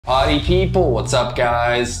Poddy people, what's up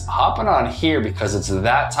guys? Hopping on here because it's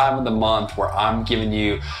that time of the month where I'm giving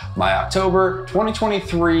you my October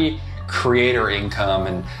 2023 creator income.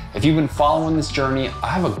 And if you've been following this journey, I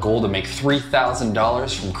have a goal to make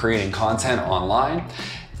 $3,000 from creating content online.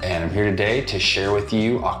 And I'm here today to share with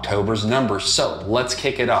you October's numbers. So let's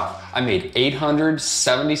kick it off. I made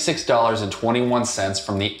 $876.21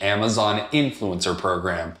 from the Amazon Influencer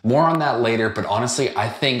Program. More on that later, but honestly, I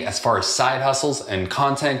think as far as side hustles and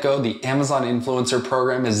content go, the Amazon Influencer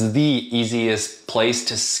Program is the easiest place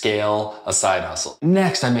to scale a side hustle.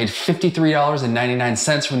 Next, I made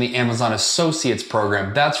 $53.99 from the Amazon Associates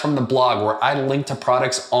Program. That's from the blog where I link to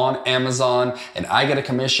products on Amazon and I get a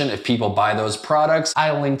commission if people buy those products.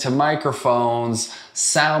 I link to microphones,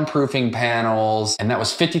 soundproofing panels, and that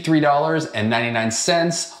was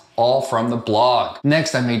 $53.99, all from the blog.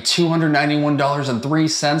 Next, I made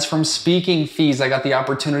 $291.03 from speaking fees. I got the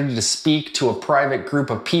opportunity to speak to a private group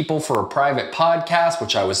of people for a private podcast,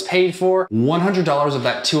 which I was paid for. $100 of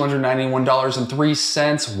that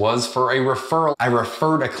 $291.03 was for a referral. I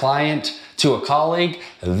referred a client to a colleague.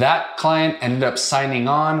 That client ended up signing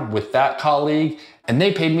on with that colleague, and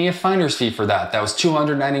they paid me a finder's fee for that. That was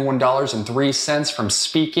 $291.03 from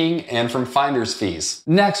speaking and from finder's fees.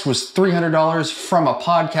 Next was $300 from a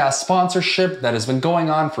podcast sponsorship that has been going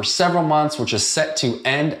on for several months, which is set to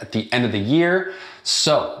end at the end of the year.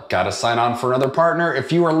 So, gotta sign on for another partner.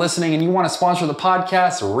 If you are listening and you wanna sponsor the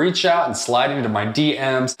podcast, reach out and slide into my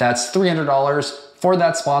DMs. That's $300 for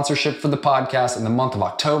that sponsorship for the podcast in the month of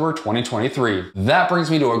October 2023. That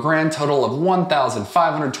brings me to a grand total of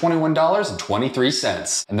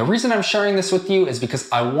 $1,521.23. And the reason I'm sharing this with you is because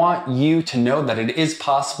I want you to know that it is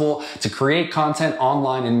possible to create content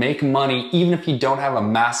online and make money even if you don't have a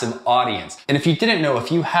massive audience. And if you didn't know,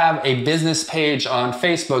 if you have a business page on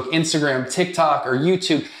Facebook, Instagram, TikTok, or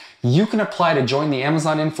YouTube, you can apply to join the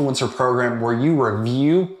Amazon Influencer Program where you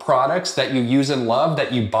review products that you use and love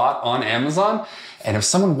that you bought on Amazon. And if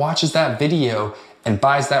someone watches that video and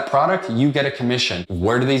buys that product, you get a commission.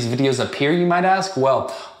 Where do these videos appear, you might ask?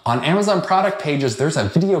 Well, on Amazon product pages, there's a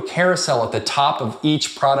video carousel at the top of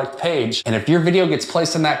each product page. And if your video gets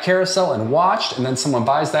placed in that carousel and watched, and then someone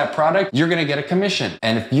buys that product, you're gonna get a commission.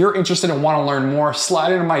 And if you're interested and wanna learn more,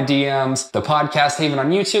 slide into my DMs, the Podcast Haven on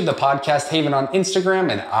YouTube, the Podcast Haven on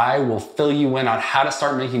Instagram, and I will fill you in on how to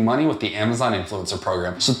start making money with the Amazon Influencer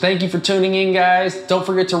Program. So thank you for tuning in, guys. Don't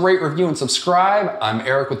forget to rate, review, and subscribe. I'm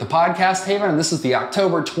Eric with the Podcast Haven, and this is the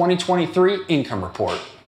October 2023 Income Report.